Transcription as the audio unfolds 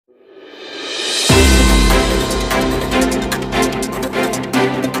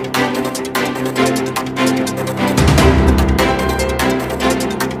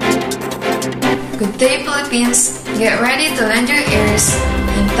Philippines, get ready to lend your ears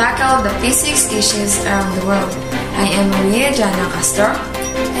and tackle the physics issues around the world. I am Maria Jana Castro.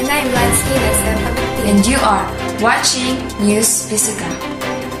 And I'm Lansky and you are watching News Physica.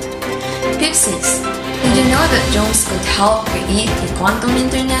 Tip 6. Did you know that drones could help create a quantum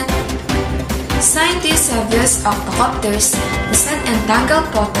internet? Scientists have used octocopters to send entangled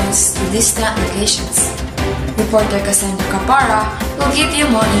photons to distant locations. Reporter Cassandra Capara will give you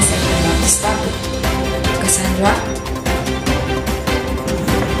more insight about this topic. Cassandra?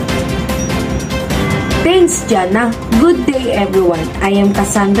 Thanks, Jana. Good day, everyone. I am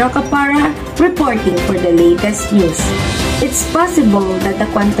Cassandra Capara, reporting for the latest news. It's possible that the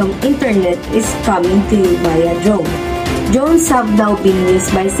quantum internet is coming to you via drone. Drones have now been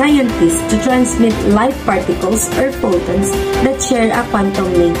used by scientists to transmit light particles or photons that share a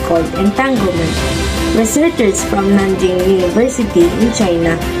quantum link called entanglement. Researchers from Nanjing University in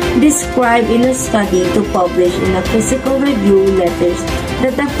China described in a study to publish in a physical review letters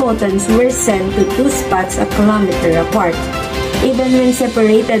that the photons were sent to two spots a kilometer apart. Even when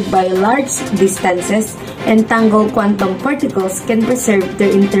separated by large distances, entangled quantum particles can preserve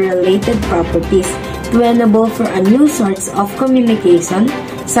their interrelated properties to enable for a new sorts of communication,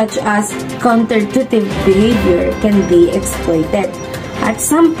 such as counterintuitive behavior, can be exploited. At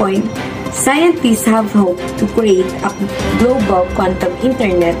some point, scientists have hoped to create a global quantum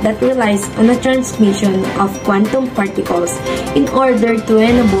internet that relies on the transmission of quantum particles in order to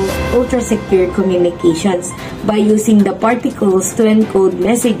enable ultra-secure communications by using the particles to encode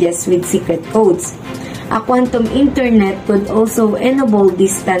messages with secret codes. A quantum internet could also enable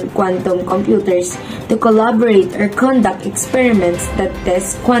distant quantum computers to collaborate or conduct experiments that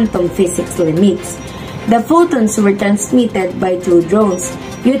test quantum physics limits. The photons were transmitted by two drones,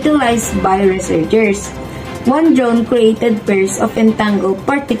 utilized by researchers. One drone created pairs of entangled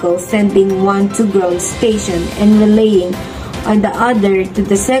particles, sending one to ground station and relaying on the other to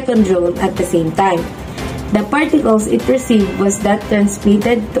the second drone at the same time. The particles it received was that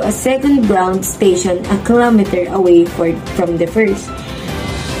transmitted to a second ground station a kilometer away from the first.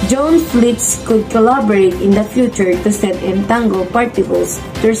 Drone fleets could collaborate in the future to send entangled particles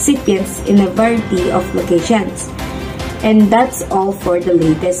to recipients in a variety of locations. And that's all for the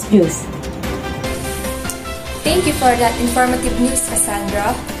latest news. Thank you for that informative news,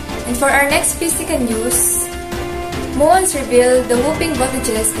 Cassandra. And for our next physical news, muons reveal the whooping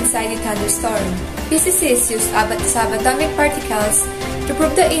voltages inside a thunderstorm. Physicists use subatomic particles to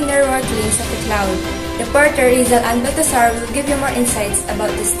prove the inner workings of the cloud. Reporter Rizal and Baltasar will give you more insights about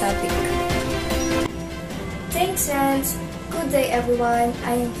this topic. Thanks, Rance. Good day, everyone.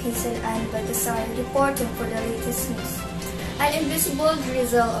 I am Hazel and Baltasar, reporting for the latest news. An invisible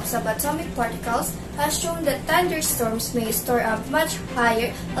drizzle of subatomic particles has shown that thunderstorms may store up much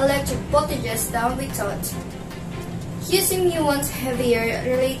higher electric voltages than we thought. Using muons, heavier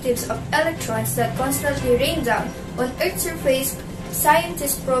relatives of electrons that constantly rain down on Earth's surface,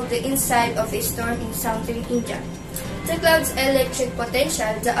 scientists probe the inside of a storm in southern India. The cloud's electric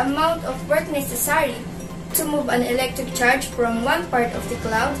potential, the amount of work necessary to move an electric charge from one part of the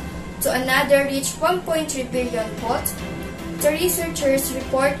cloud to another, reached 1.3 billion volts. The researchers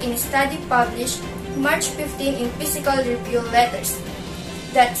report in a study published March 15 in Physical Review Letters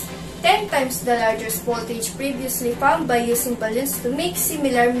that 10 times the largest voltage previously found by using balloons to make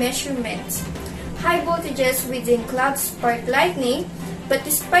similar measurements. High voltages within clouds spark lightning, but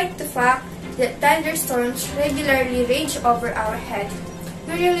despite the fact that thunderstorms regularly range over our head,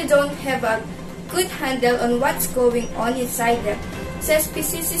 we really don't have a good handle on what's going on inside them, says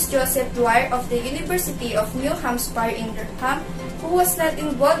physicist Joseph Dwyer of the University of New Hampshire in Durham, who was not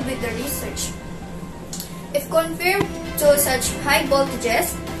involved with the research. If confirmed, to such high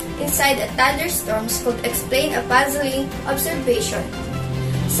voltages inside a thunderstorms could explain a puzzling observation.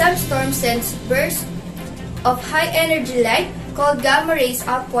 Some storms send bursts of high-energy light called gamma rays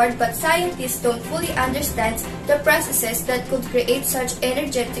upward, but scientists don't fully understand the processes that could create such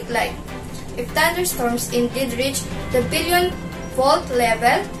energetic light. If thunderstorms indeed reach the billion-volt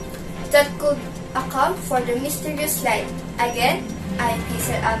level, that could account for the mysterious light. Again, I'm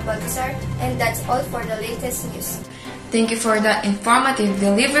Hazel Baltasar, and that's all for the latest news. Thank you for that informative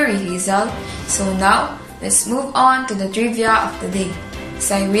delivery, Hazel. So now, let's move on to the trivia of the day.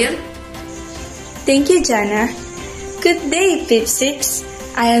 Cyril? Thank you, Jana. Good day, Pip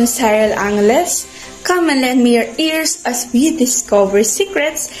 6. I am Cyril Angeles. Come and lend me your ears as we discover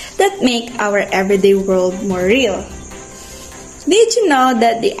secrets that make our everyday world more real. Did you know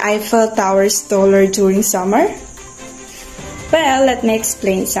that the Eiffel Tower is taller during summer? Well, let me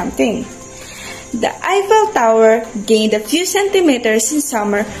explain something. The Eiffel Tower gained a few centimeters in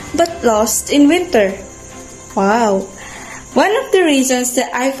summer but lost in winter. Wow! One of the reasons the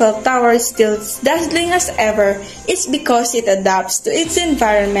Eiffel Tower is still dazzling as ever is because it adapts to its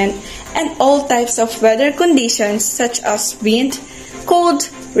environment and all types of weather conditions such as wind, cold,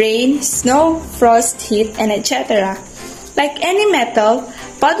 rain, snow, frost, heat, and etc. Like any metal,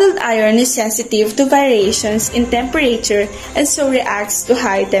 puddled iron is sensitive to variations in temperature and so reacts to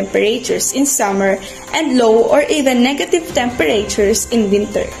high temperatures in summer and low or even negative temperatures in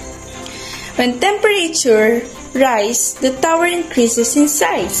winter. When temperature rise, the tower increases in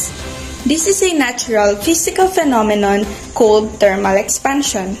size. This is a natural physical phenomenon called thermal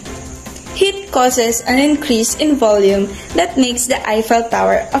expansion. Heat causes an increase in volume that makes the Eiffel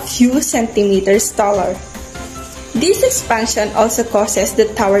Tower a few centimeters taller. This expansion also causes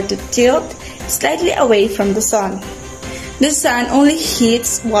the tower to tilt slightly away from the sun. The sun only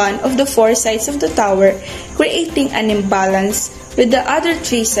hits one of the 4 sides of the tower, creating an imbalance with the other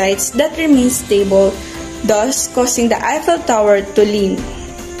 3 sides that remain stable, thus causing the Eiffel Tower to lean.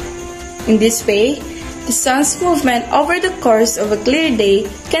 In this way, the sun's movement over the course of a clear day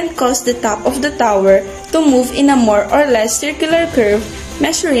can cause the top of the tower to move in a more or less circular curve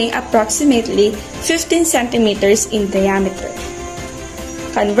measuring approximately 15 centimeters in diameter.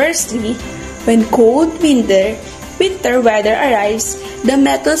 Conversely, when cold winter weather arrives, the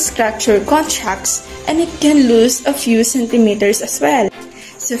metal structure contracts and it can lose a few centimeters as well.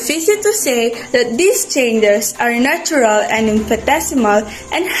 Suffice it to say that these changes are natural and infinitesimal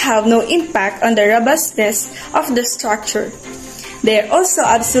and have no impact on the robustness of the structure. They are also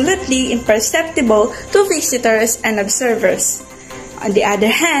absolutely imperceptible to visitors and observers. On the other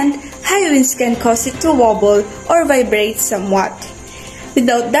hand, high winds can cause it to wobble or vibrate somewhat,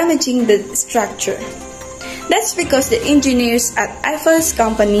 without damaging the structure. That's because the engineers at Eiffel's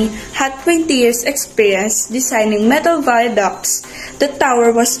company had 20 years experience designing metal viaducts. The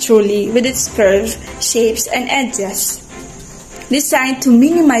tower was truly with its curves, shapes, and edges, designed to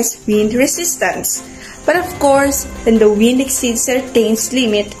minimize wind resistance. But of course, when the wind exceeds certain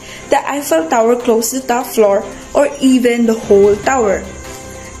limit, the Eiffel Tower closes the top floor or even the whole tower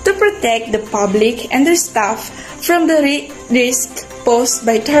to protect the public and their staff from the risk posed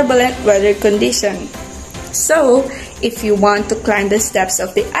by turbulent weather conditions. So, if you want to climb the steps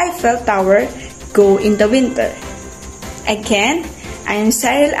of the Eiffel Tower, go in the winter. Again, I am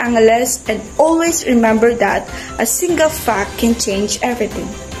Cyril Angeles, and always remember that a single fact can change everything.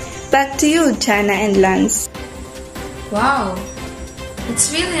 Back to you, Jana and Lance. Wow,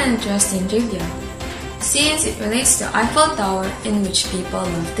 it's really an interesting trivia, since it relates to Eiffel Tower in which people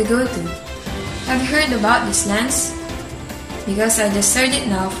love to go to. Have you heard about this, Lance? Because I just heard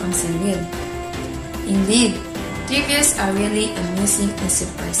it now from Cyril. Indeed, trivias are really amusing and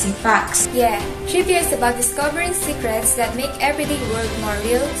surprising facts. Yeah, trivia is about discovering secrets that make everyday world more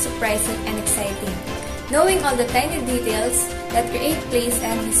real, surprising, and exciting. Knowing all the tiny details that create place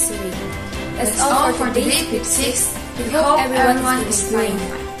and history. That's all for today, Pip 6. We hope everyone is doing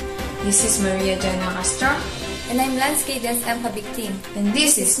fine. This is Maria Jana Castro. And I'm Lance Cadence M. Habictin. And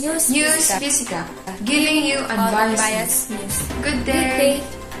this is News Physica, giving you unbiased news. Good day!